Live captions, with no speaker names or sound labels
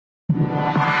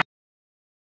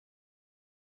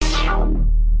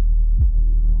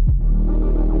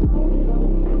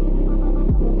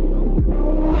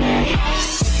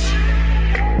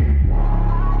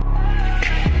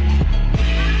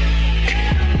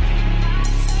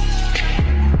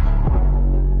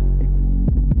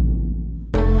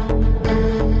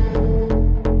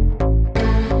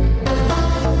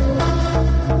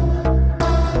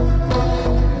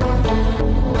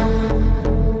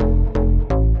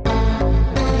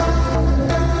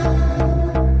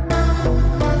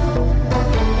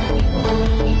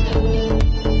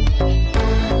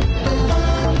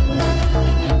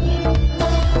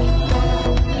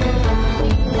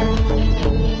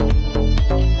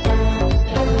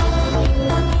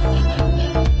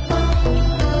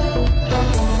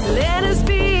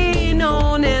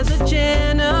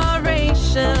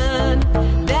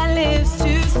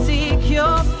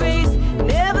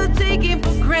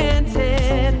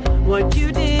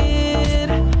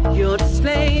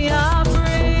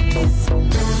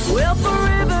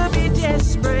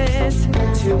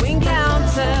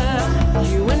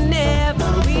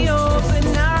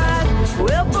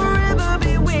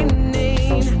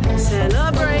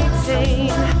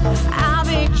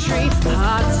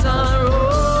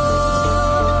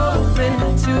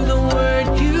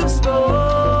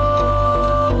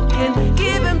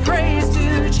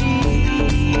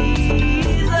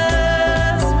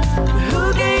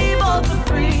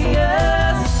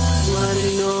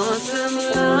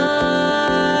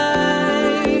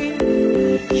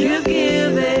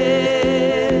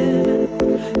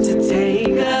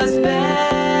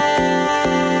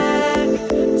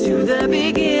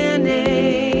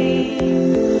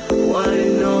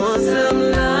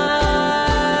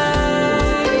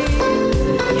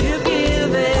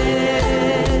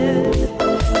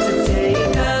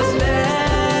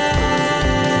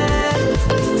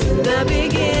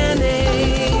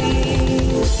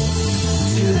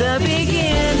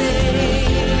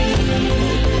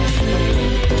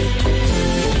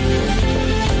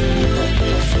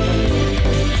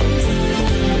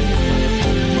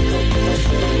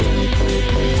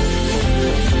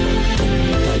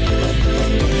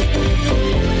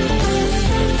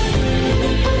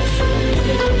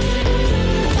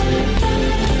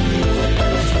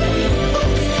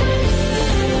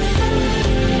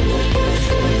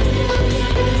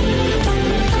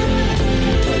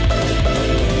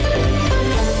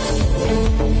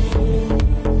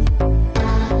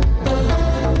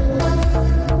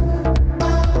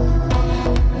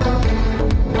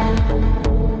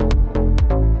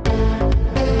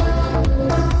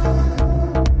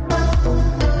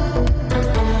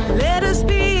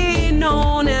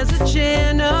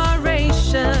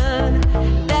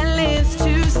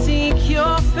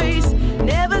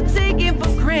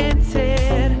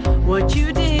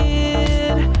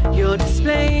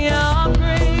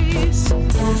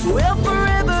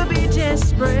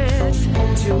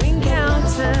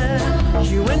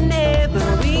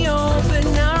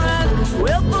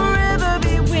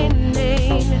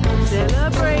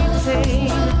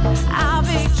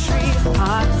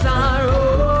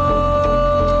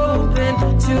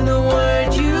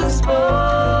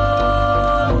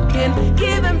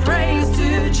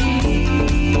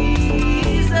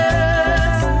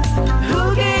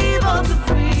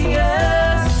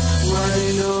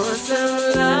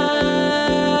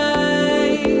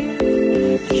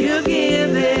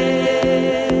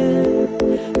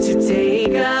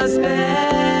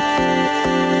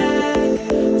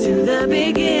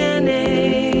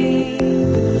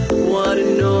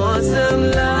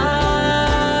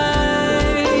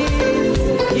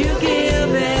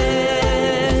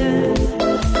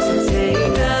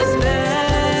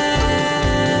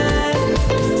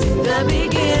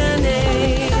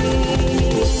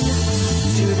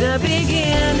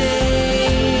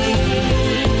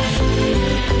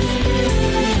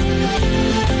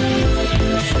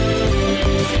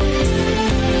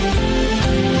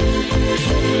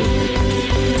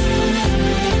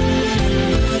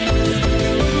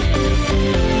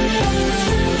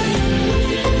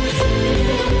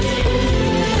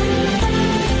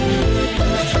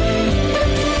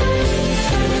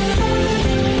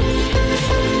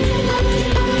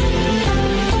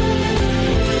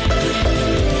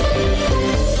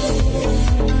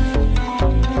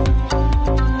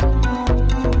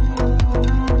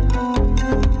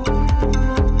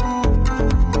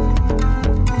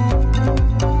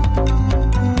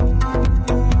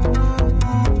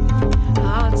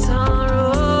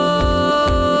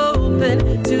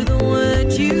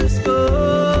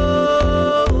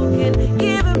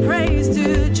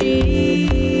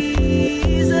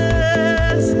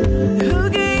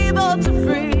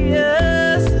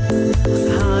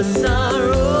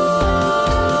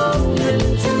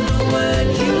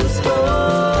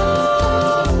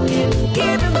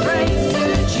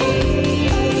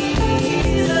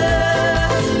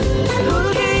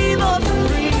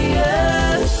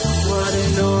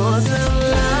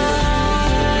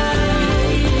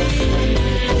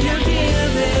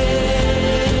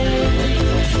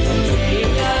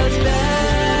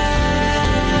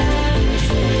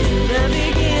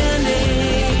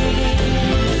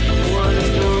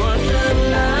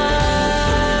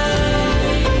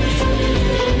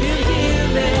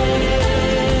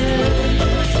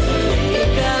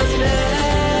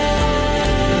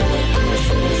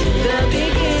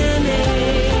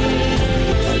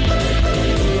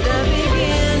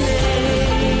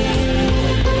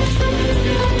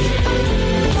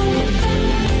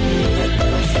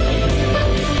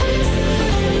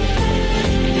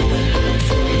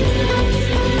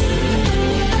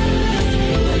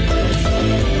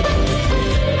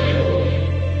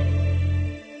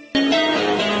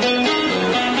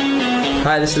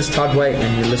Hi, this is Todd White,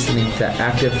 and you're listening to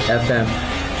Active FM.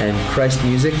 And Christ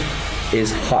music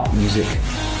is hot music.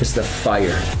 It's the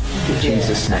fire. In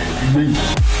Jesus' name.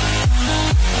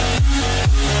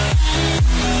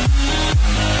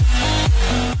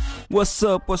 What's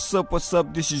up?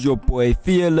 This is your boy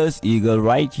Fearless Eagle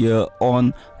right here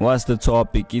on What's the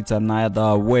Topic. It's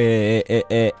another way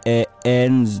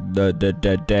ends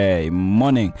the day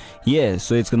morning. Yeah,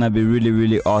 so it's gonna be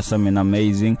really awesome and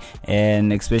amazing,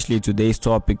 and especially today's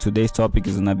topic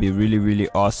is gonna be really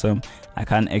awesome. I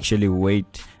can't actually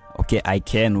wait. Okay, I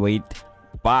can wait,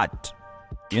 but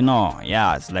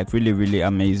yeah, it's like really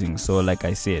amazing. So like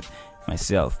I said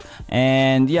myself,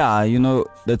 and yeah,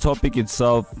 the topic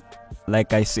itself,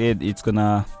 like I said, it's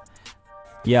gonna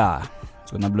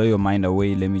blow your mind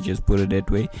away. Let me just put it that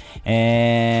way.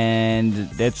 And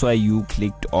that's why you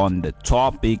clicked on the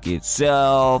topic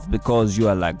itself, because you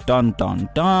are like, dun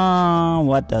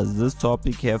what does this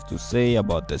topic have to say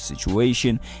about the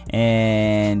situation?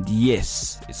 And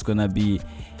yes, it's gonna be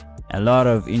a lot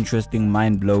of interesting,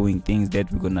 mind-blowing things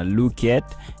that we're gonna look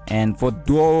at. And for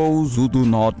those who do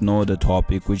not know the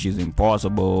topic, which is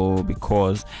impossible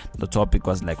because the topic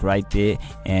was like right there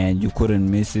and you couldn't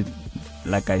miss it,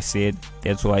 like I said,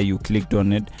 that's why you clicked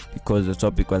on it, because the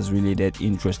topic was really that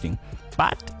interesting.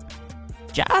 But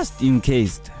just in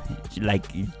case,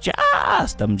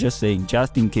 I'm just saying,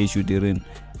 just in case you didn't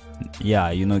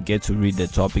get to read the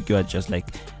topic, you are just like,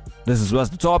 this is what's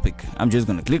the topic, I'm just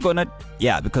gonna click on it.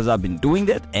 Yeah, because I've been doing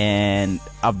that and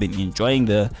I've been enjoying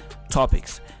the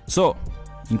topics. So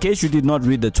in case you did not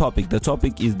read the topic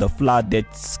is the flood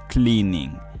that's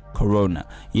cleaning Corona.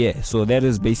 Yeah, so that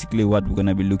is basically what we're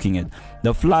gonna be looking at,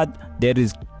 the flood that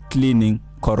is cleaning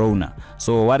Corona.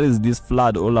 So what is this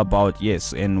flood all about?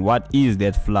 Yes, and what is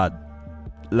that flood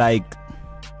like?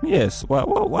 Yes,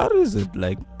 what is it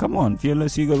like? Come on,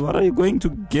 Fearless Eagle, what are you going to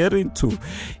get into?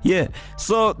 Yeah,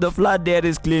 so the flood that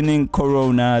is cleaning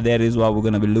Corona, that is what we're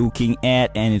going to be looking at,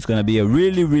 and it's going to be a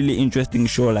really interesting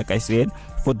show. Like I said,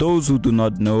 for those who do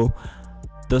not know,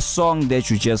 the song that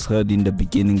you just heard in the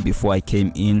beginning before I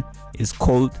came in is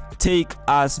called Take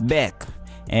Us Back,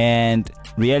 and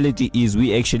reality is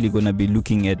we actually going to be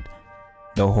looking at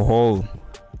the whole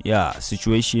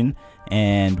situation,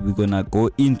 and we're gonna go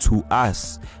into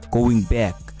us going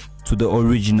back to the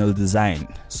original design.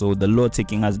 So the Lord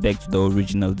taking us back to the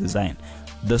original design.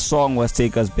 The song was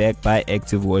Take Us Back by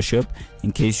Active Worship,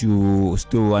 in case you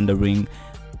still wondering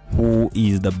who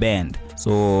is the band.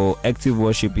 So Active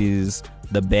Worship is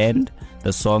the band,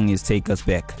 the song is Take Us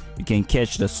Back. You can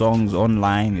catch the songs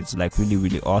online, it's like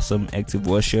really awesome. Active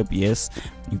Worship, yes,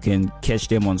 you can catch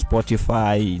them on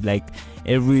Spotify, like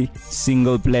every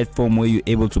single platform where you're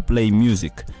able to play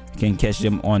music, you can catch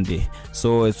them on there.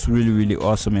 So it's really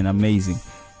awesome and amazing.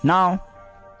 Now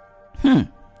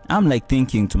I'm like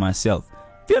thinking to myself,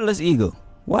 Fearless Eagle,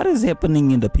 what is happening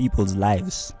in the people's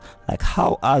lives? Like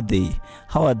how are they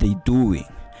doing?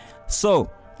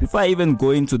 So before I even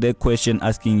go into that question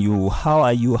asking you how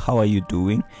are you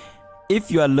doing,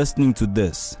 if you are listening to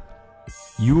this,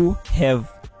 you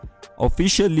have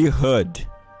officially heard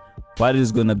what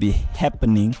is going to be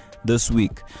happening this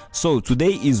week. So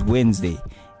today is Wednesday,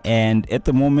 and at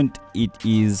the moment it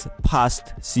is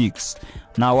past 6.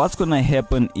 Now what's going to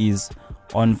happen is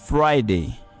on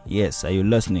Friday, yes, are you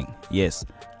listening? Yes,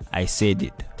 I said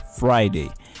it, Friday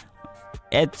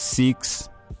at 6,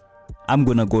 I'm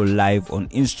gonna go live on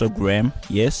Instagram.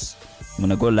 Yes, I'm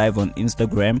gonna go live on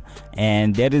Instagram,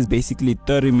 and that is basically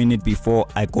 30 minutes before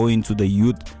I go into the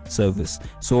youth service.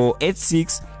 So at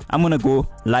 6, I'm gonna go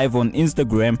live on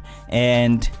Instagram.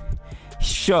 And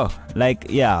sure,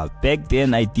 back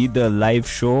then I did a live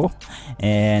show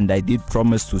and I did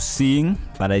promise to sing,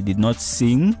 but I did not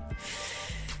sing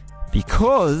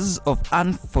because of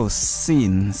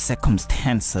unforeseen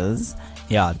circumstances.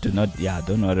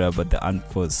 Don't worry about the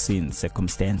unforeseen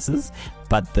circumstances.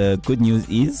 But the good news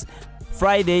is,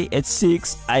 Friday at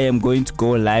 6, I am going to go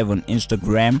live on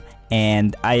Instagram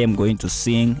and I am going to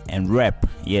sing and rap,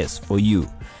 yes, for you.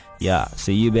 Yeah,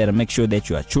 so you better make sure that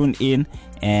you are tuned in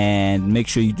and make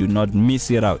sure you do not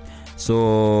miss it out.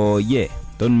 So yeah,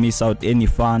 don't miss out any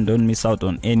fun, don't miss out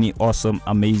on any awesome,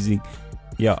 amazing,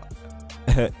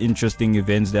 interesting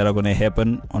events that are going to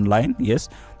happen online. Yes,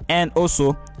 and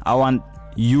also I want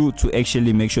you to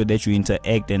actually make sure that you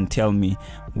interact and tell me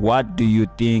what do you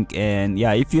think. And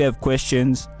if you have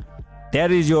questions,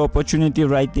 that is your opportunity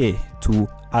right there to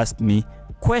ask me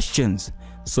questions.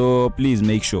 So please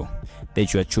make sure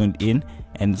that you are tuned in,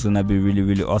 and it's gonna be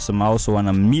really awesome. I also want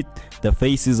to meet the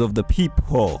faces of the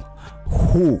people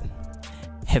who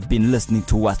have been listening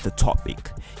to What's the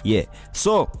Topic.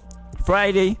 So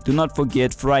Friday, do not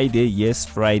forget Friday. Yes,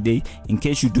 Friday. In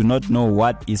case you do not know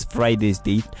what is Friday's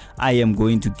date, I am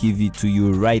going to give it to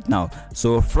you right now.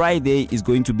 So Friday is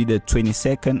going to be the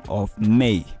 22nd of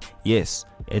May. Yes,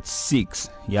 it's 6,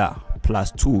 yeah,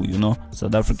 plus 2,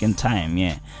 South African time.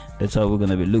 Yeah, that's what we're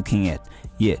gonna be looking at.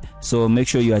 Yeah, so make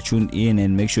sure you are tuned in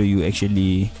and make sure you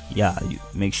actually,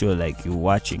 make sure like you're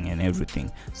watching and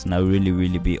everything. It's gonna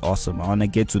really be awesome. I wanna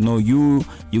get to know you,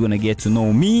 you're gonna get to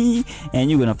know me,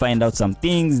 and you're gonna find out some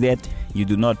things that you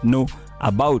do not know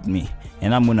about me,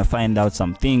 and I'm gonna find out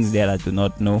some things that I do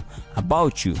not know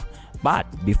about you. But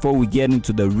before we get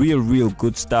into the real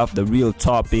good stuff, the real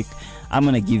topic, I'm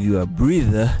gonna give you a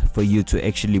breather for you to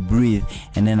actually breathe,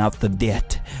 and then after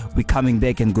that we're coming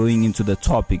back and going into the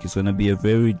topic. It's gonna be a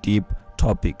very deep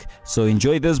topic, so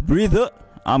enjoy this breather.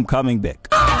 I'm coming back.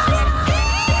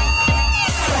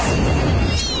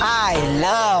 I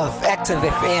love Active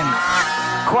FM.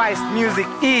 Christ music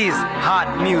is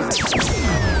hot music.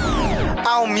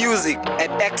 Our music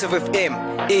at Active FM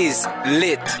is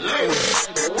lit.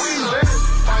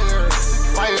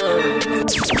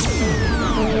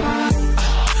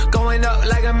 Going up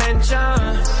like a mansion.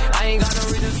 I ain't got no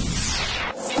reason.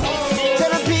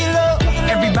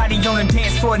 Everybody on the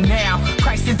dance floor now.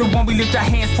 Christ is the one we lift our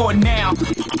hands for now.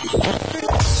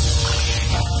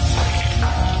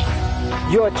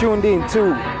 You're tuned in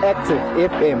to Active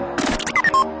FM.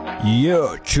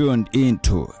 You're tuned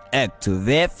into Active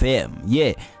FM.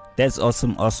 Yeah, that's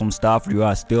awesome stuff. You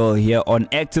are still here on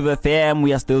Active FM.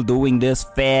 We are still doing this,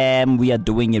 fam. We are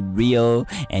doing it real,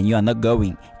 and you are not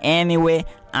going anywhere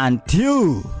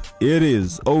until it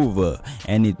is over,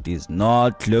 and it is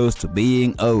not close to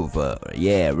being over.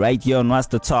 Yeah, right here on What's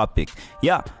the Topic.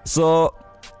 Yeah, so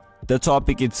the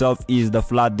topic itself is the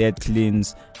flood that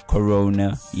cleans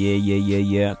Corona.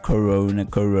 Yeah,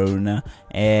 Corona.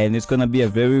 And it's gonna be a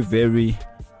very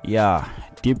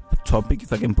deep topic,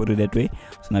 if I can put it that way.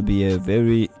 It's gonna be a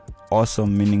very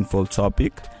awesome, meaningful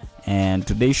topic, and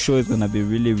today's show is gonna be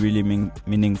really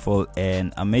meaningful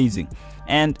and amazing.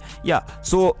 And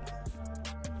so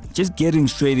just getting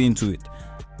straight into it,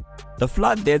 the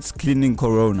flood that's cleaning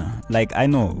Corona. Like, I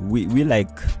know we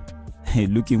like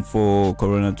looking for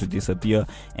Corona to disappear,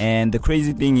 and the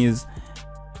crazy thing is,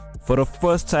 for the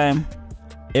first time,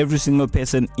 every single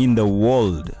person in the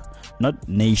world, not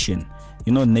nation,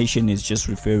 nation is just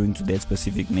referring to that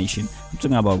specific nation. I'm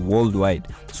talking about worldwide.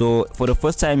 So for the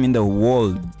first time in the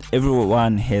world,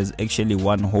 everyone has actually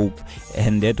one hope,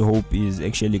 and that hope is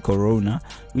actually Corona,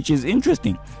 which is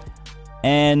interesting.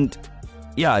 And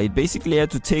it basically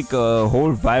had to take a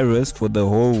whole virus for the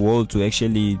whole world to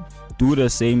actually do the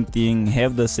same thing,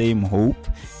 have the same hope,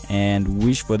 and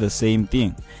wish for the same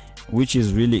thing, which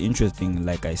is really interesting.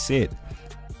 Like I said,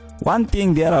 one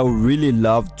thing that I would really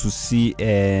love to see,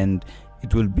 and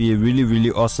it will be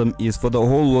really awesome, is for the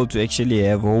whole world to actually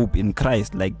have hope in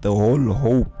Christ. Like the whole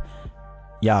hope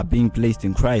being placed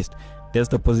in Christ. That's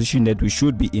the position that we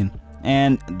should be in.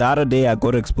 And the other day I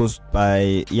got exposed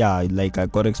I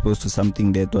got exposed to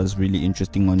something that was really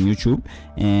interesting on YouTube.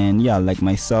 And like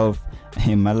myself,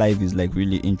 my life is like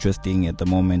really interesting at the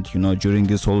moment. During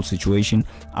this whole situation,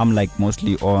 I'm like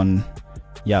mostly on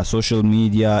social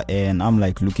media, and I'm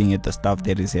like looking at the stuff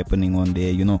that is happening on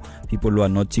there. People who are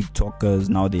not TikTokers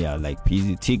now, they are like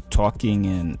busy TikToking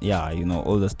and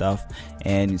all the stuff,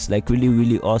 and it's like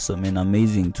really awesome and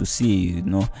amazing to see.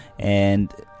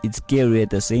 And it's scary at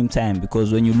the same time,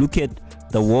 because when you look at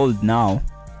the world now,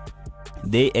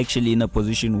 they actually in a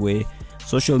position where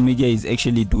social media is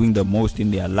actually doing the most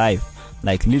in their life.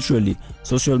 Like literally,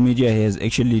 social media has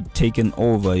actually taken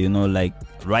over, like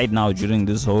right now during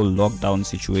this whole lockdown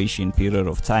situation period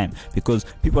of time, because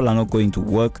people are not going to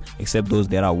work except those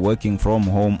that are working from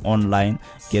home online,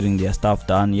 getting their stuff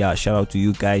done. Shout out to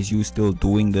you guys, you still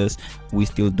doing this, we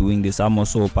still doing this. I'm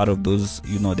also part of those,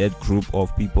 that group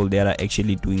of people that are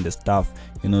actually doing the stuff,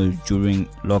 during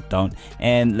lockdown.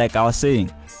 And like I was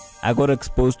saying, I got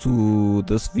exposed to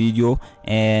this video,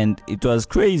 and it was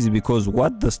crazy, because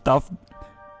what the stuff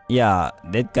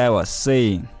that guy was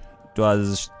saying, it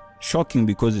was shocking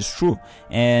because it's true.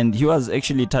 And he was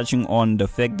actually touching on the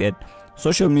fact that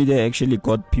social media actually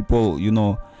got people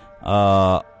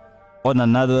on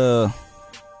another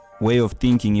way of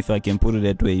thinking, if I can put it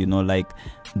that way. Like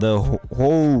the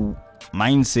whole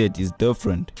mindset is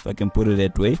different, if I can put it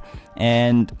that way.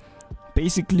 And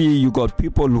basically you got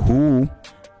people who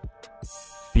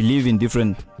believe in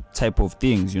different type of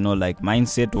things, like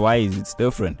mindset wise it's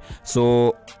different.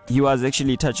 So he was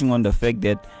actually touching on the fact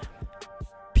that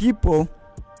people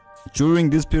during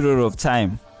this period of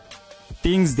time,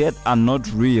 things that are not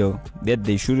real, that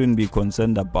they shouldn't be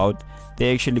concerned about,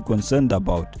 they're actually concerned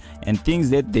about, and things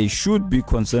that they should be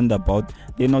concerned about,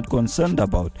 they're not concerned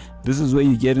about. This is where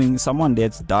you're getting someone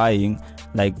that's dying.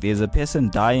 Like, there's a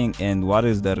person dying, and what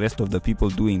is the rest of the people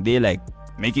doing? They're like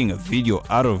making a video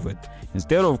out of it.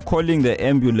 Instead of calling the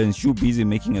ambulance, you're busy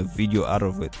making a video out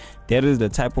of it. That is the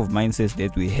type of mindset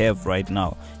that we have right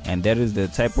now, and that is the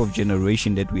type of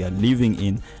generation that we are living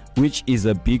in, which is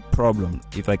a big problem,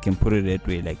 if I can put it that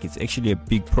way. Like, it's actually a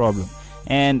big problem.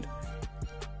 And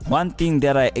one thing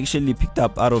that I actually picked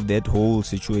up out of that whole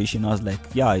situation, I was like,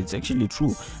 yeah, it's actually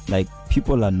true. Like,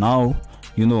 people are now,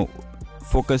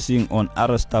 focusing on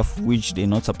other stuff which they're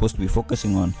not supposed to be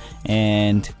focusing on,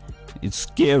 and it's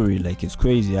scary. Like, it's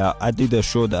crazy. I did a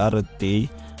show the other day,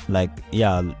 like,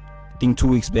 I think 2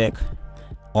 weeks back,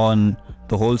 on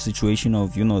the whole situation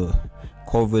of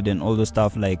COVID and all the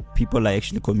stuff. Like, people are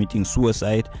actually committing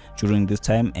suicide during this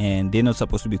time, and they're not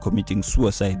supposed to be committing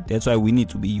suicide. That's why we need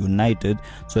to be united,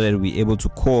 so that we're able to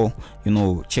call,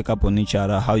 check up on each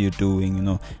other, how you're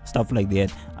doing, stuff like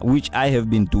that, which I have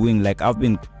been doing. Like, I've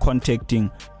been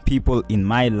contacting people in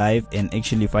my life and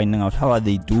actually finding out how are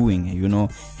they doing,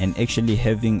 and actually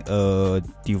having a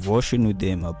devotion with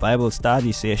them, a Bible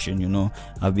study session.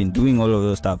 I've been doing all of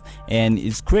those stuff, and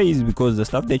it's crazy because the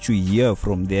stuff that you hear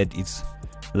from that, it's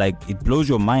like, it blows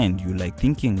your mind. You like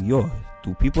thinking,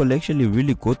 do people actually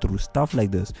really go through stuff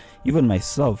like this? Even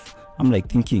myself, I'm like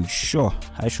thinking, sure,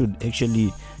 I should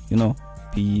actually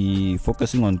be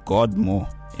focusing on God more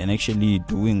and actually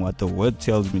doing what the word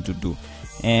tells me to do.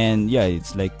 And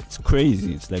it's like, it's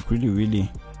crazy. It's like really, really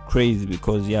crazy,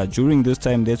 because during this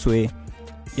time, that's where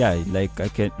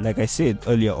like I said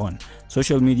earlier on,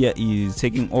 social media is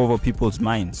taking over people's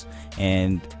minds,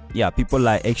 and people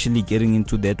are actually getting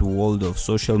into that world of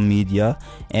social media.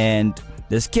 And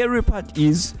the scary part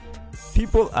is,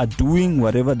 people are doing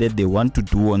whatever that they want to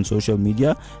do on social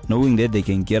media, knowing that they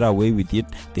can get away with it.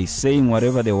 They're saying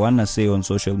whatever they want to say on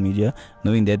social media,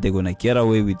 knowing that they're gonna get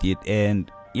away with it.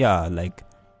 And like,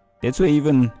 that's where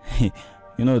even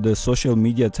the social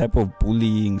media type of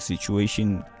bullying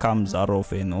situation comes out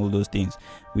of, and all those things,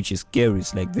 which is scary.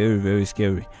 It's like very, very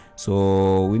scary.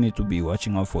 So we need to be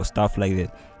watching out for stuff like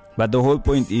that. But the whole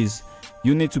point is,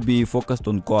 you need to be focused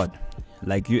on God.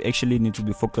 Like, you actually need to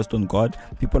be focused on God.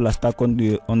 People are stuck on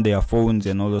their phones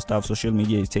and all the stuff. Social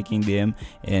media is taking them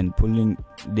and pulling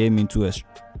them into a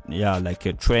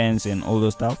trance and all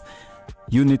the stuff.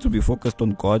 You need to be focused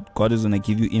on God. God is going to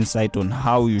give you insight on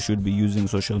how you should be using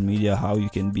social media, how you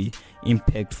can be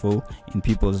impactful in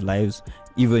people's lives,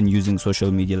 even using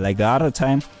social media. Like, the other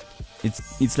time,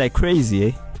 it's like crazy,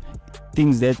 eh?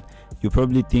 Things that you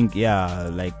probably think,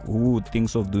 like, who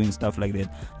thinks of doing stuff like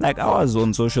that? Like, I was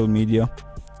on social media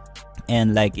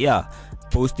and like,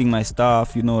 posting my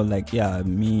stuff, like,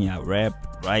 me, I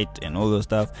rap, write, and all those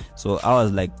stuff. So I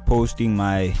was like posting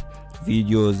my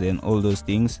videos and all those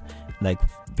things, like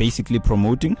basically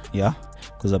promoting,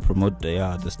 because I promote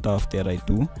the stuff that I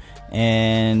do,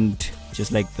 and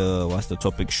just like what's the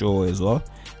topic show as well.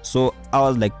 So I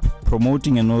was like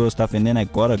promoting and all those stuff, and then I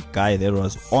got a guy that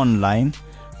was online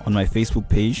on my Facebook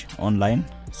page online.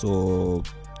 So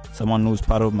someone who's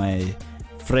part of my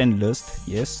friend list,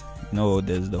 yes,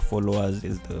 there's the followers,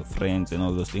 there's the friends and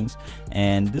all those things.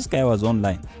 And this guy was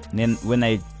online, and then when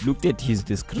I looked at his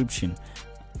description,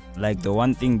 like, the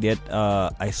one thing that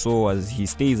I saw was he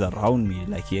stays around me.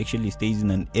 Like, he actually stays in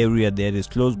an area that is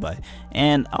close by.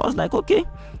 And I was like, okay,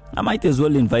 I might as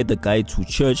well invite the guy to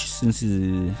church, since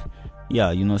he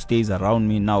stays around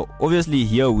me. Now, obviously,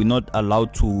 here we're not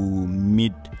allowed to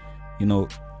meet,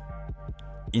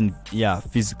 in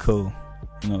physical,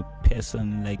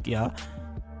 person. Like,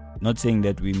 not saying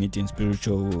that we meet in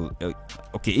spiritual.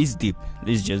 Okay, it's deep.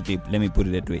 It's just deep. Let me put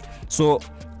it that way. So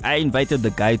I invited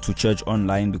the guy to church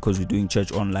online, because we're doing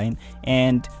church online,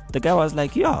 and the guy was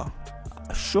like,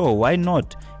 sure, why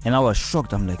not? And I was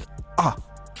shocked. I'm like,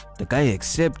 the guy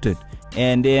accepted.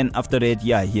 And then after that,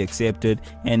 he accepted,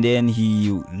 and then he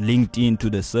linked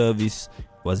into the service,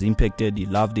 was impacted, he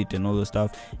loved it and all the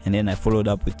stuff. And then I followed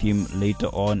up with him later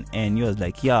on, and he was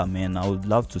like, man, I would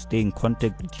love to stay in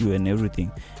contact with you and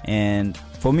everything. And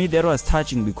for me, that was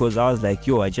touching, because I was like,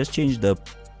 I just changed the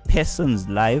person's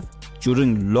life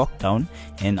during lockdown,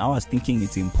 and I was thinking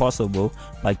it's impossible,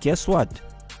 but guess what,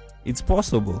 it's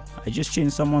possible. I just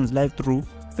changed someone's life through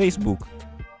Facebook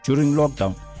during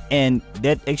lockdown, and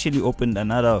that actually opened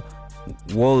another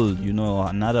world,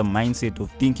 another mindset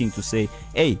of thinking, to say,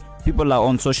 hey, people are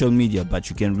on social media, but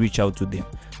you can reach out to them.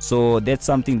 So that's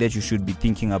something that you should be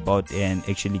thinking about and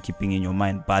actually keeping in your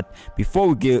mind. But before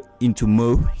we get into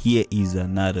more, here is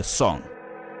another song.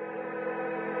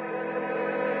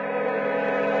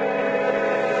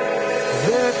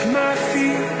 That my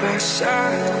feet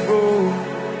beside the road,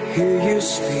 hear you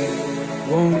speak,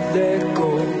 won't let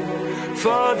go.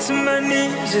 Fall to my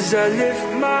knees as I lift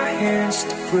my hands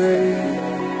to pray.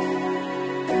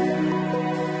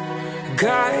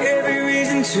 Got every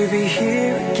reason to be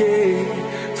here again.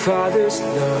 Father's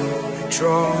love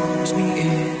draws me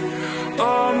in.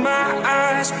 All my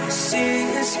eyes can see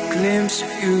is a glimpse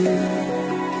of you.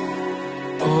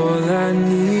 All I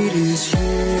need is you.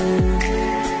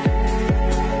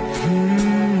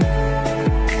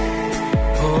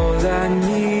 All I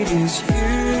need is you,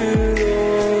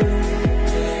 Lord.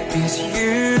 Is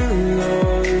you,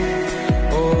 Lord.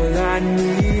 All I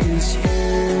need is you.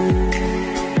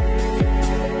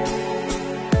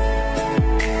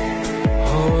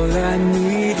 All I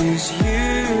need is you,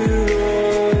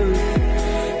 Lord.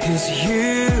 Is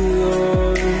you,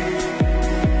 Lord.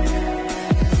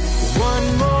 One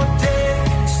more day,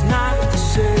 it's not the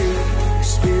same.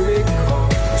 Spirit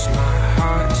calls my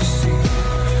heart to sing.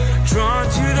 Drawn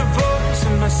to the voice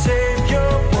of my Savior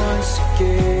once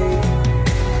again.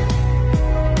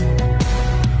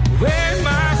 Where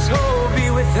my soul be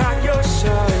without your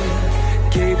Son?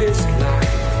 Gave his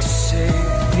life to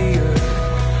save the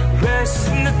earth. Rest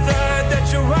in the thought that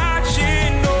you're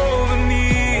watching over me.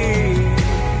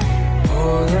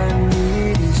 All I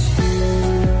need is you.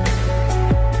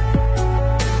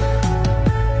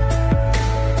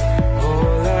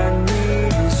 All I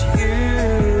need is you,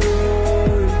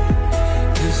 Lord.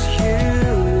 Is you,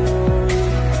 Lord.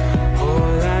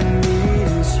 All I need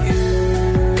is you.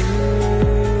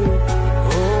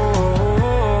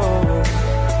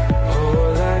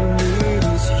 All I need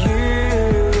is you,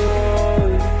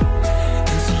 Lord.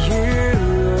 Is you,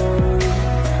 Lord.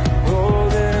 All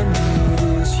that I need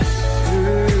is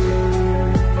you.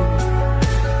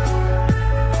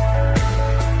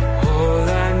 All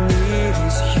I need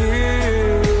is you,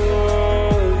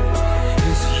 Lord.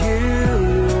 Is you,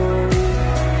 Lord.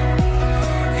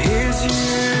 Is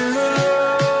you,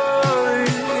 Lord.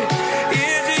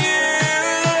 Is you,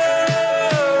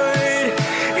 Lord.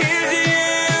 Is you,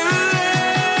 Lord.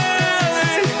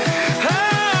 Oh,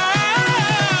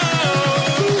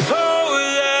 all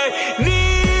I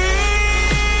need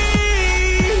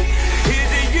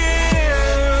is you.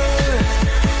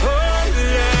 All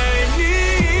I need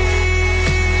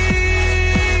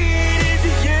is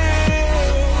you.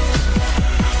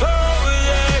 All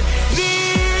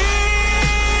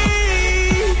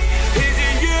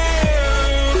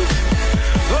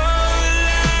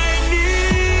I need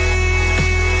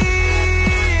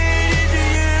is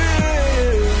you.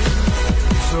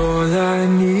 All I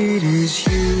need is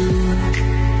you.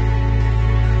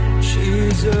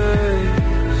 Jesus.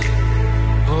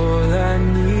 All I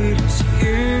need is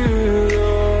you,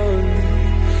 Lord.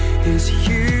 Is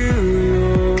you,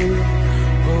 Lord.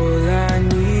 All I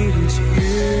need is you.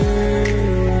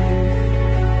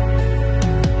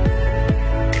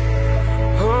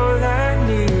 All I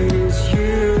need is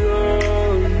you,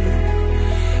 Lord.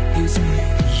 Is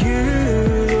you,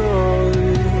 Lord.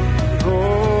 Oh.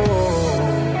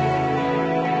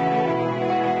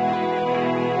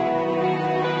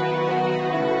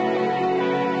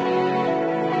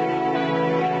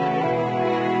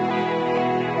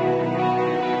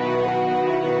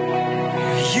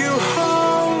 You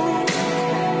hold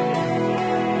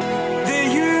the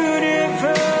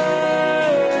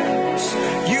universe.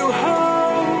 You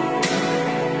hold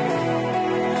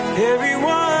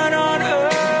everyone on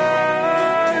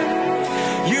earth.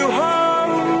 You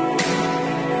hold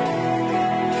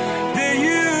the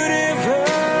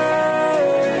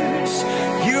universe.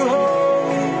 You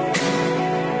hold,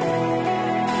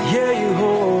 yeah, you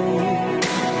hold.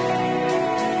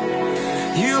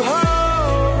 You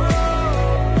hold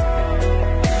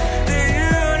the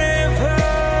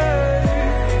universe.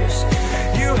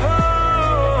 You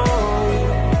hold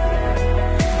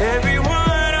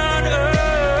everyone on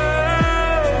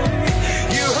earth.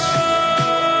 You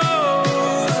hold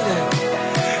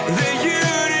the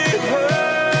universe.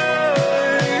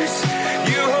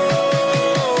 You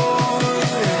hold.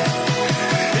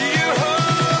 You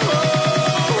hold.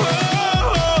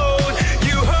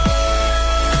 You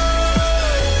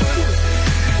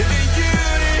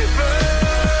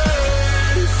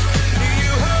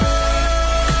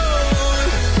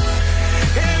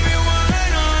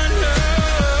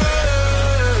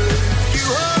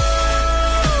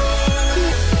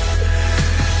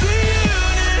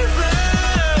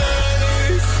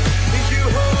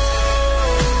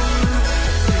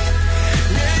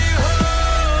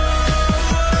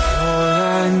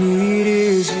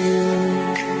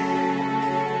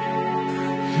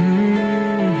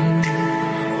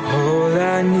All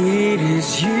I need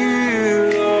is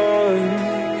you, Lord.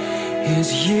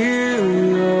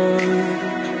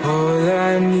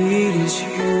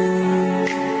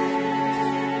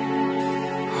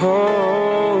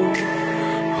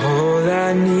 All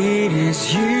I need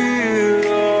is you,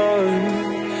 Lord,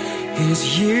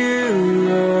 is you,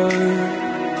 Lord.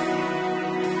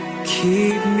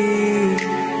 Keep me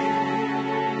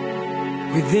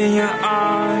within your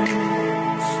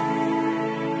arms,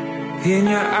 in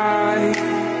your eyes.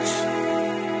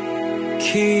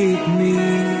 Keep me,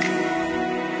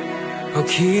 oh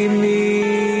keep me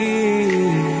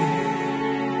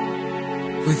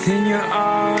within your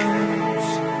arms,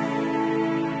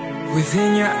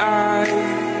 within your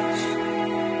eyes.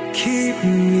 Keep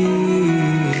me,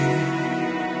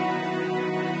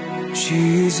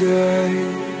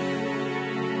 Jesus.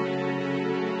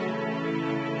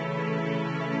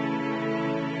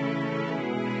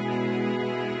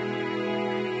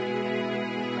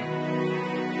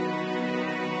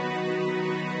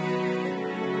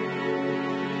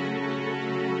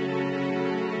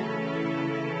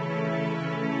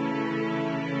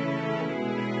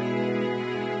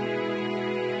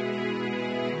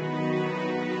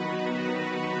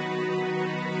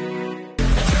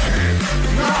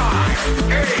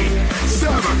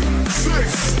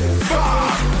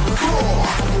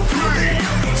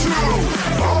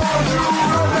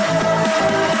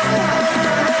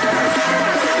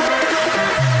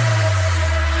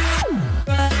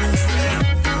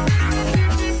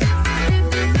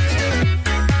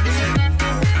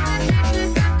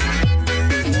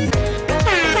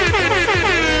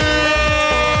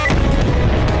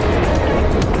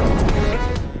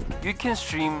 You can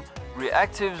stream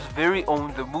Reactive's very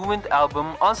own The Movement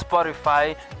album on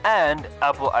Spotify and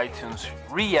Apple iTunes.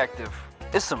 Reactive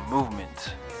is a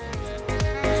movement.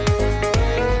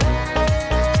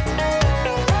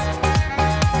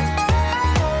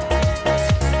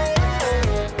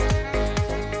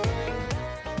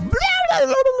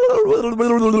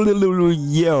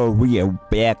 Yo, we are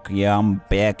back. Yeah, I'm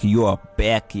back. You are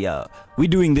back. Yeah, we're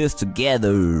doing this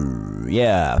together.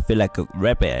 Yeah, I feel like a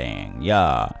rapper.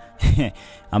 Yeah,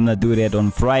 I'm gonna do that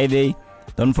on Friday.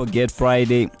 Don't forget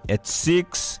Friday at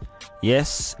 6.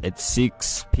 Yes, at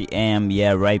 6 p.m.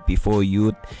 Yeah, right before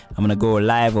youth. I'm gonna go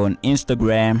live on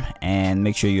Instagram and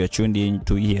make sure you're tuned in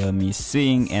to hear me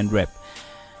sing and rap.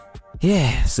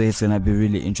 Yeah, so it's gonna be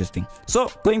really interesting.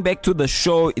 So going back to the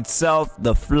show itself,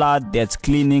 the flood that's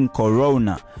cleaning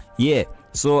Corona. Yeah,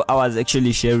 so I was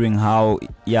actually sharing how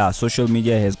social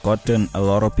media has gotten a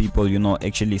lot of people,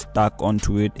 actually stuck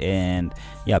onto it, and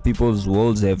people's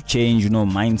worlds have changed,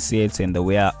 mindsets and the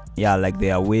way like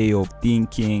their way of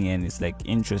thinking, and it's like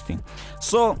interesting.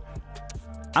 So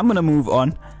I'm gonna move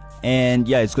on, and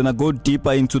it's gonna go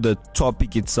deeper into the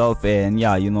topic itself, and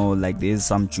like there's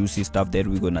some juicy stuff that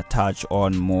we're gonna touch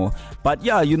on more. But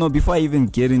before I even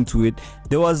get into it,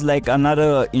 there was like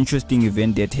another interesting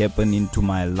event that happened into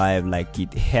my life. Like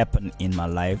it happened in my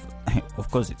life.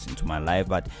 Of course it's into my life,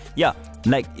 but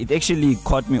like it actually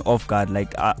caught me off guard.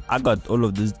 Like I got all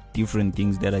of these different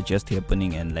things that are just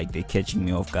happening, and like they're catching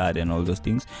me off guard and all those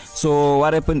things. So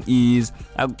what happened is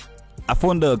I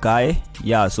found a guy,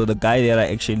 so the guy that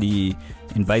I actually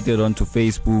invited onto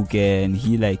Facebook, and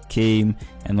he like came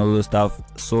and all those stuff.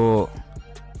 So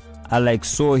I like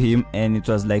saw him, and it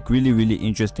was like really, really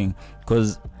interesting,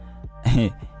 because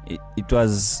it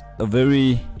was a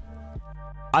very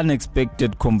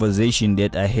unexpected conversation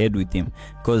that I had with him,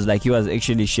 because like he was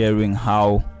actually sharing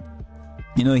how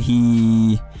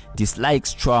he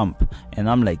dislikes Trump, and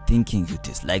I'm like thinking, you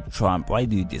dislike Trump? Why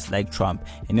do you dislike Trump?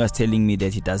 And he was telling me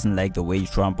that he doesn't like the way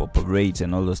Trump operates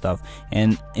and all those stuff.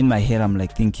 And in my head I'm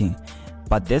like thinking,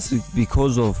 but that's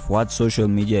because of what social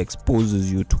media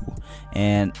exposes you to.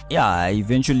 And I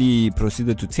eventually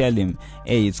proceeded to tell him,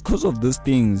 hey, it's because of those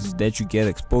things that you get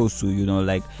exposed to.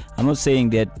 Like I'm not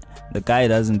saying that the guy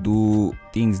doesn't do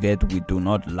things that we do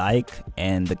not like,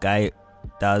 and the guy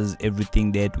does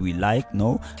everything that we like.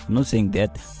 No, I'm not saying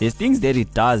that. There's things that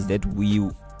it does that we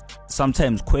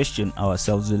sometimes question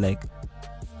ourselves. We're like,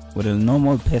 would a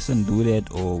normal person do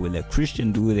that, or will a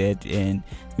Christian do that? And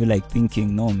you're like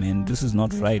thinking, no man, this is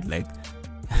not right. Like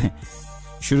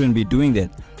shouldn't be doing that.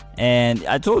 And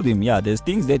I told him, there's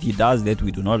things that he does that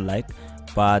we do not like,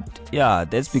 but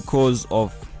that's because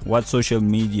of what social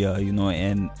media,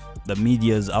 and the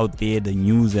media's out there, the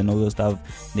news and all those stuff,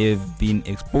 they've been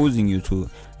exposing you to.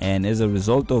 And as a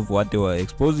result of what they were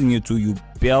exposing you to, you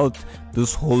built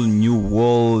this whole new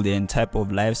world and type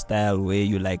of lifestyle where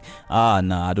you're like, I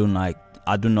do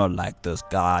not like this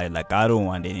guy, like I don't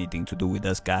want anything to do with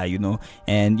this guy,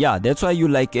 and that's why you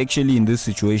like actually in this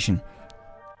situation.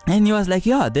 And he was like,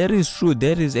 that is true,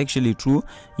 that is actually true.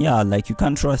 Like you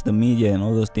can't trust the media and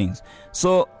all those things.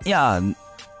 So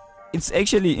it's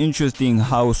actually interesting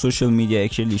how social media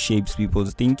actually shapes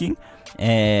people's thinking.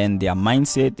 and their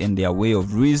mindset and their way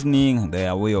of reasoning,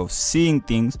 their way of seeing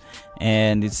things,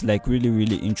 and it's like really,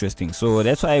 really interesting. So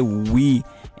that's why we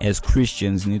as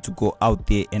Christians need to go out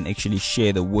there and actually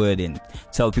share the word and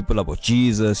tell people about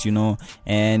Jesus,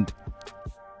 and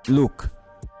look,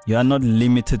 you are not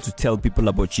limited to tell people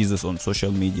about Jesus on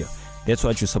social media. That's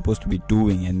what you're supposed to be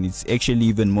doing, and it's actually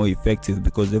even more effective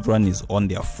because everyone is on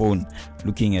their phone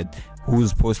looking at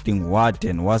who's posting what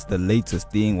and what's the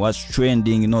latest thing, what's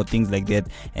trending, things like that.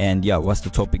 And what's the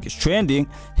topic is trending.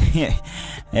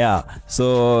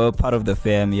 So part of the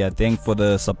fam, thanks for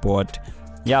the support.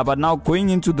 But now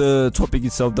going into the topic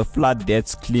itself, the flood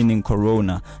that's cleaning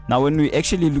corona. Now when we're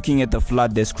actually looking at the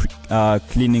flood that's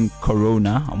cleaning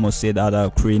corona, I almost said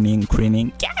other cleaning,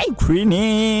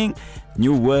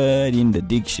 new word in the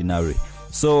dictionary.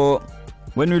 So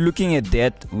when we're looking at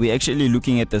that, we're actually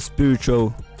looking at the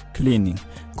spiritual cleaning,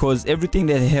 because everything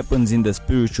that happens in the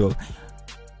spiritual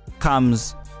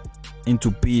comes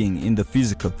into being in the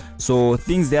physical. So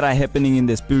things that are happening in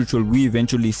the spiritual, we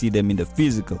eventually see them in the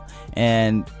physical.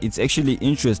 And it's actually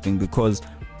interesting because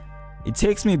it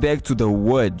takes me back to the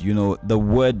word, the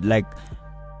word. Like,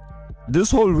 this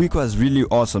whole week was really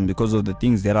awesome because of the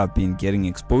things that I've been getting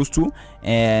exposed to.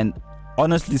 And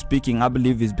honestly speaking, I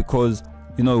believe it's because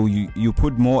you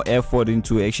put more effort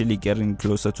into actually getting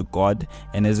closer to God,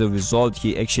 and as a result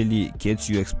he actually gets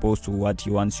you exposed to what he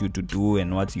wants you to do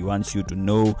and what he wants you to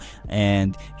know,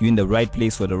 and you're in the right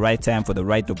place for the right time, for the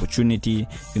right opportunity,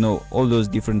 all those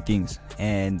different things.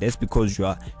 And that's because you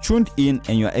are tuned in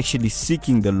and you're actually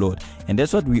seeking the Lord. And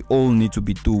that's what we all need to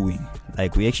be doing.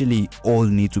 Like, we actually all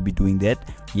need to be doing that.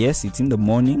 Yes, it's in the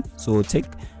morning, so take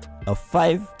a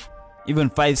 5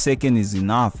 seconds is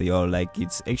enough, like,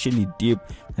 it's actually deep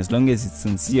as long as it's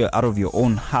sincere out of your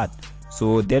own heart.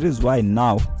 So that is why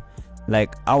now,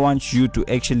 like, I want you to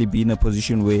actually be in a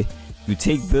position where you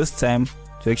take this time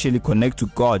to actually connect to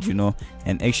God,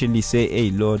 and actually say, hey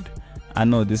Lord, I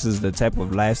know this is the type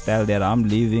of lifestyle that I'm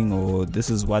living, or this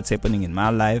is what's happening in my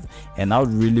life, and I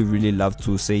would really, really love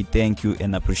to say thank you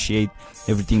and appreciate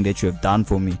everything that you have done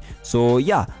for me. So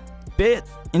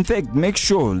in fact, make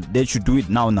sure that you do it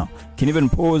now. You can even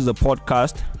pause the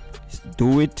podcast,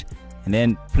 do it, and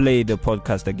then play the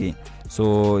podcast again.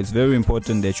 So it's very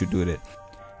important that you do that.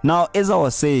 Now, as I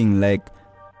was saying, like,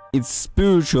 it's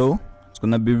spiritual. It's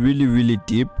gonna be really, really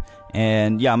deep.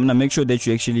 And I'm gonna make sure that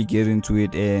you actually get into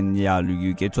it, and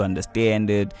you get to understand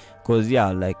it. Because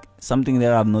like, something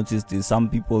that I've noticed is some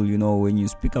people, when you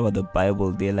speak about the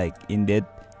Bible, they're like in that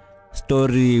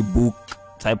storybook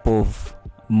type of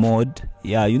mode.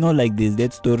 Like, there's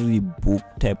that storybook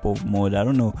type of mode. I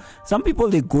don't know, some people,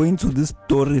 they go into this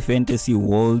story fantasy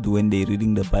world when they're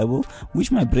reading the Bible,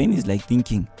 which my brain is like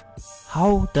thinking,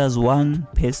 how does one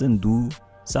person do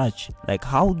such? Like,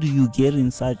 how do you get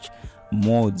in such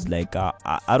modes? Like,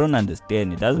 I don't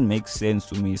understand. It doesn't make sense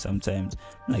to me sometimes.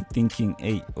 I'm like thinking,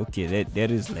 hey, okay,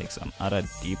 there is like some other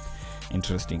deep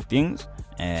interesting things,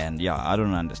 and I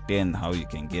don't understand how you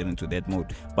can get into that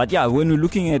mode. But when we're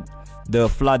looking at the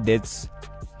flood that's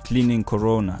cleaning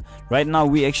corona, right now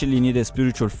we actually need a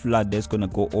spiritual flood that's gonna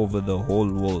go over the whole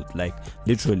world, like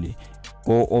literally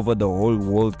go over the whole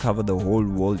world, cover the whole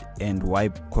world, and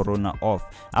wipe corona off.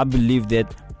 I believe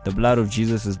that the blood of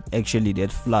Jesus is actually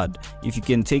that flood. If you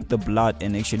can take the blood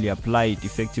and actually apply it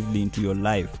effectively into your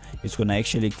life, it's gonna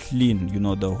actually clean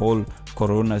the whole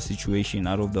corona situation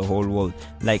out of the whole world.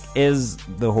 Like, as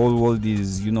the whole world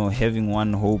is having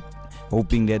one hope,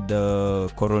 hoping that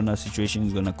the corona situation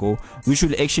is gonna go, we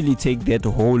should actually take that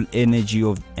whole energy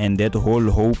and that whole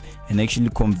hope and actually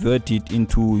convert it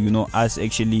into us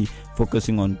actually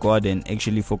focusing on God and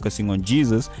actually focusing on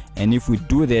Jesus. And if we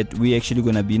do that, we're actually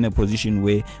gonna be in a position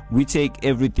where we take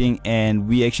everything and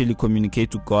we actually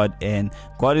communicate to God, and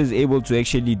God is able to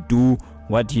actually do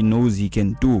what he knows he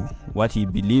can do, what he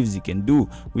believes he can do.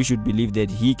 We should believe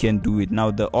that he can do it.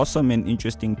 Now, the awesome and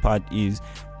interesting part is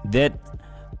that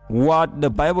what the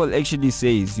Bible actually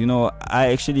says, I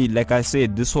actually, like I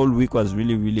said, this whole week was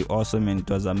really, really awesome, and it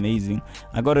was amazing.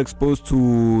 I got exposed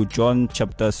to John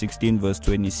chapter 16 verse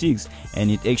 26, and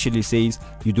it actually says,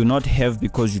 you do not have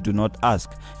because you do not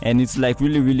ask. And it's like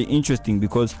really, really interesting,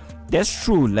 because that's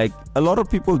true. Like, a lot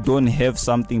of people don't have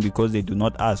something because they do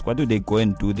not ask. What do they go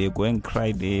and do? They go and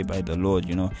cry there by the Lord,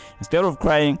 instead of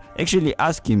crying, actually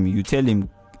ask him. You tell him,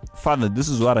 Father, this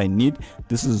is what I need,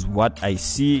 this is what I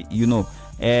see,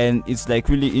 and it's like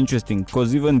really interesting,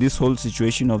 because even this whole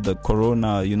situation of the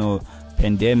corona,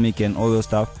 pandemic and all those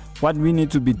stuff, what we need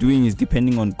to be doing is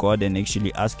depending on God and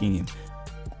actually asking him.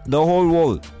 The whole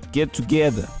world get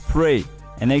together, pray,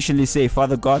 and actually say,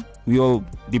 Father God, we all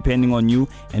depending on you,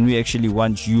 and we actually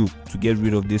want you to get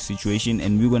rid of this situation,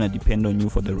 and we're going to depend on you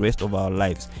for the rest of our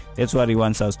lives. That's what he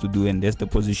wants us to do, and that's the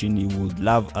position he would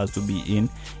love us to be in.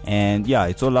 And yeah,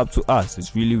 it's all up to us.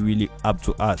 It's really up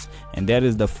to us, and that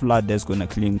is the flood that's going to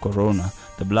clean corona,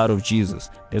 the blood of Jesus.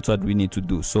 That's what we need to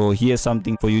do. So here's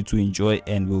something for you to enjoy,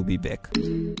 and we'll be back.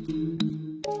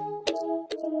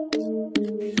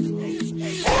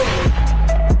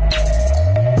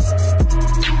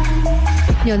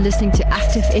 You're listening to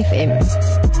Active FM.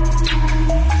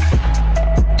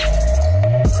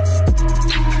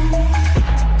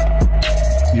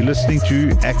 You're listening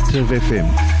to Active FM.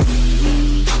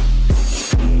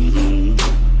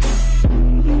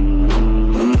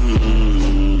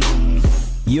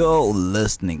 You're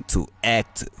listening to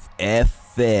Active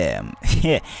FM.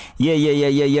 Yeah.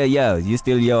 You're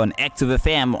still here on Active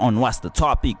FM on What's the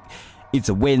Topic. It's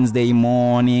a Wednesday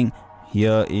morning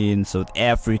here in South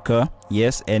Africa.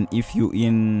 Yes, and if you're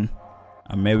in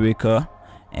America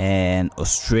and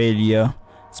Australia,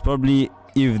 it's probably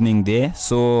evening there.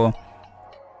 So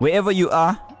wherever you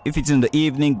are, if it's in the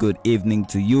evening, good evening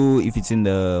to you. If it's in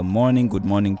the morning, good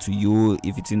morning to you.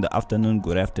 If it's in the afternoon,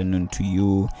 good afternoon to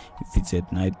you. If it's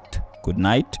at night, good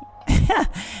night.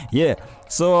 Yeah,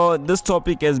 so this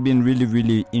topic has been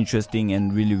really interesting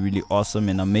and really awesome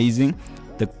and amazing.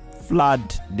 The flood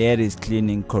that is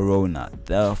cleaning corona.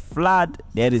 The flood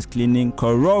that is cleaning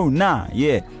corona.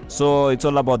 Yeah, so it's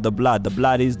all about the blood. The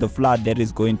blood is the flood that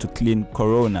is going to clean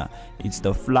corona. It's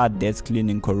the flood that's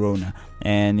cleaning corona.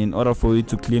 And in order for it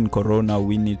to clean corona,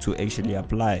 we need to actually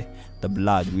apply the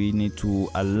blood. We need to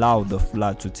allow the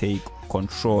flood to take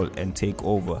control and take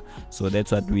over. So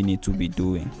that's what we need to be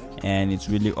doing, and it's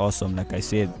really awesome. Like I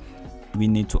said, we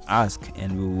need to ask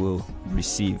and we will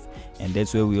receive. And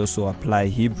that's where we also apply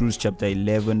Hebrews chapter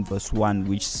 11 verse 1,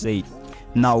 which say,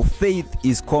 now faith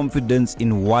is confidence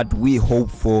in what we hope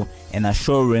for and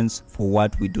assurance for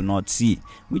what we do not see,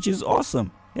 which is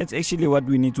awesome. That's actually what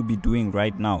we need to be doing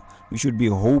right now. We should be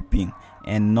hoping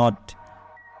and not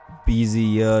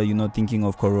busy here, thinking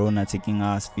of corona taking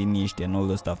us finished and all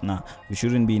the stuff. Now we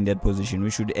shouldn't be in that position. We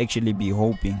should actually be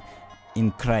hoping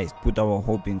in Christ, put our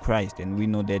hope in Christ, and we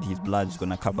know that his blood is going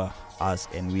to cover us,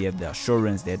 and we have the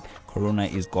assurance that corona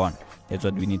is gone. That's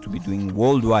what we need to be doing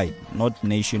worldwide, not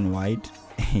nationwide.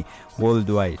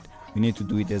 Worldwide. We need to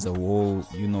do it as a whole,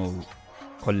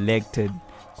 collective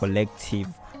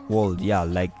world. Yeah,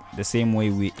 like the same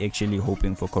way we actually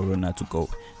hoping for corona to go.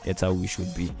 That's how we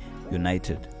should be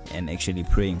united and actually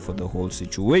praying for the whole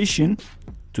situation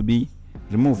to be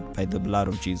removed by the blood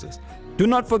of Jesus. Do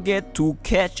not forget to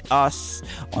catch us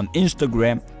on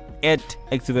Instagram at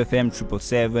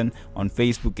ActiveFM777, on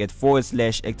Facebook at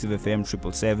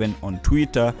 /ActiveFM777, on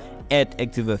Twitter at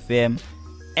ActiveFM.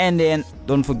 And then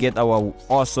don't forget our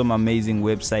awesome, amazing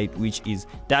website, which is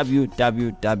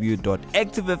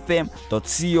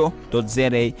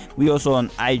www.activefm.co.za. We also on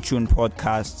iTunes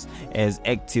podcasts as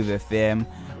Active FM,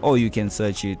 or you can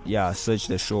search it. Yeah, search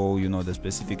the show, the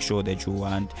specific show that you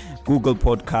want. Google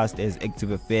Podcast as Active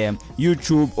FM.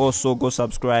 YouTube also, go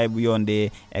subscribe. We on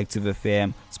there, Active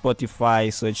FM.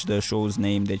 Spotify, search the show's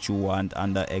name that you want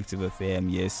under Active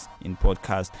FM. Yes, in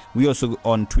podcast. We also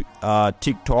on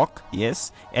TikTok.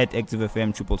 Yes, at Active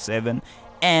FM 777,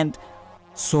 and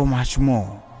so much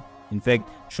more. In fact,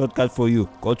 shortcut for you: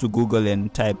 go to Google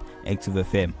and type Active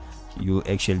FM. You'll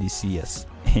actually see us,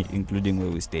 including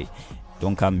where we stay.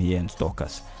 Don't come here and stalk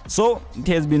us. So it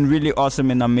has been really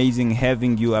awesome and amazing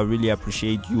having you. I really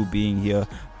appreciate you being here.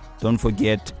 Don't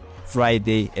forget,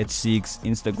 Friday at 6,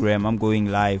 Instagram, I'm going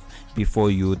live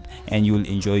before youth, and you'll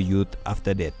enjoy youth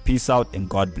after that. Peace out and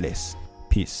God bless.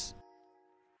 Peace.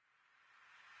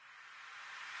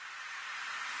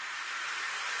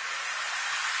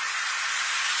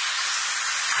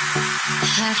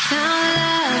 I found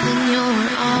love in your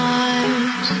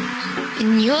arms,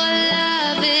 and your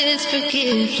love is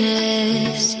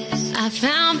forgiveness. I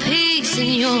found peace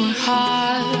in your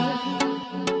heart,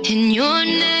 in your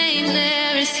name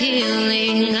there is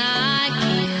healing. I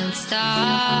can't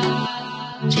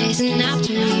stop chasing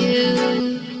after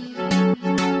you,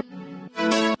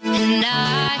 and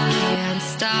I can't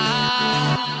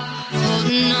stop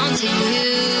holding on to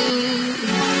you.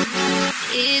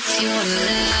 It's your love.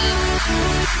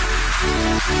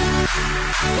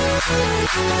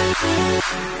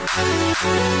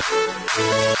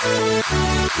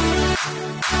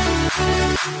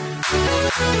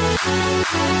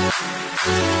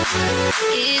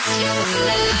 It's your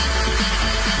love.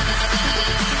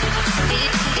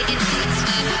 It's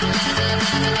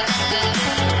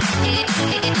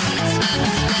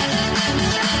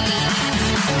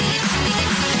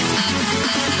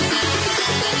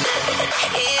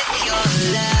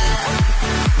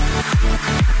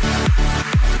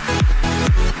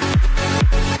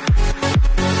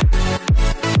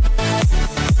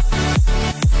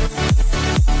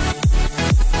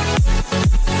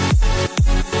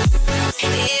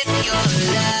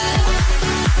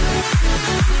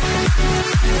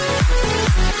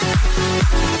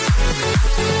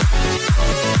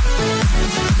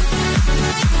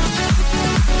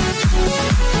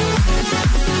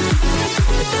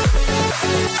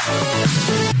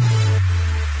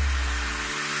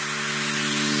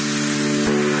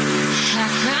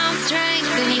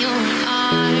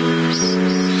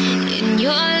In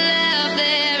your love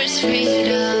there is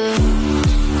freedom.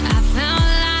 I found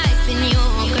life in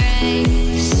your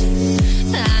grace.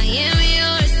 I am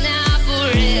yours now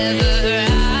forever.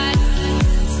 I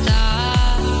can't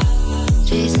stop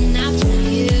chasing after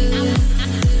you,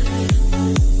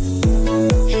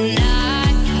 and I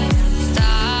can't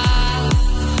stop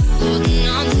holding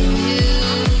on to you.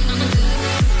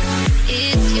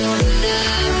 It's your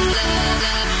love, love,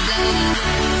 love, love.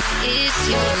 It's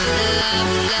your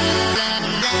love, love, love,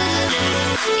 love.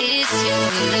 It's your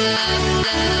love,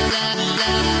 love, love,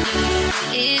 love.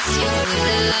 It's your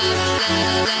love,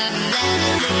 love, love,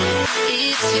 love.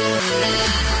 It's your love, love, it's your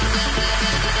love.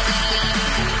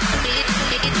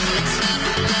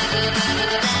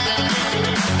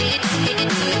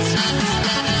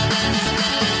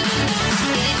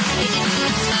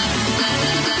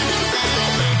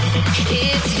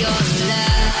 It's your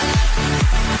love.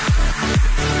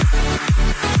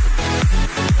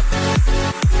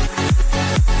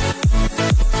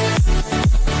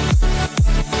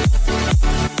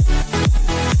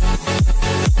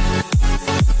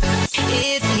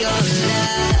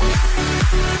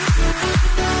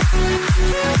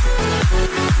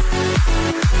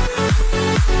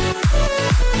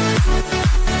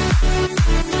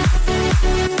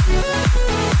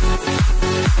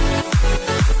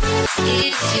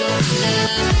 It's your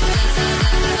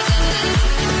love.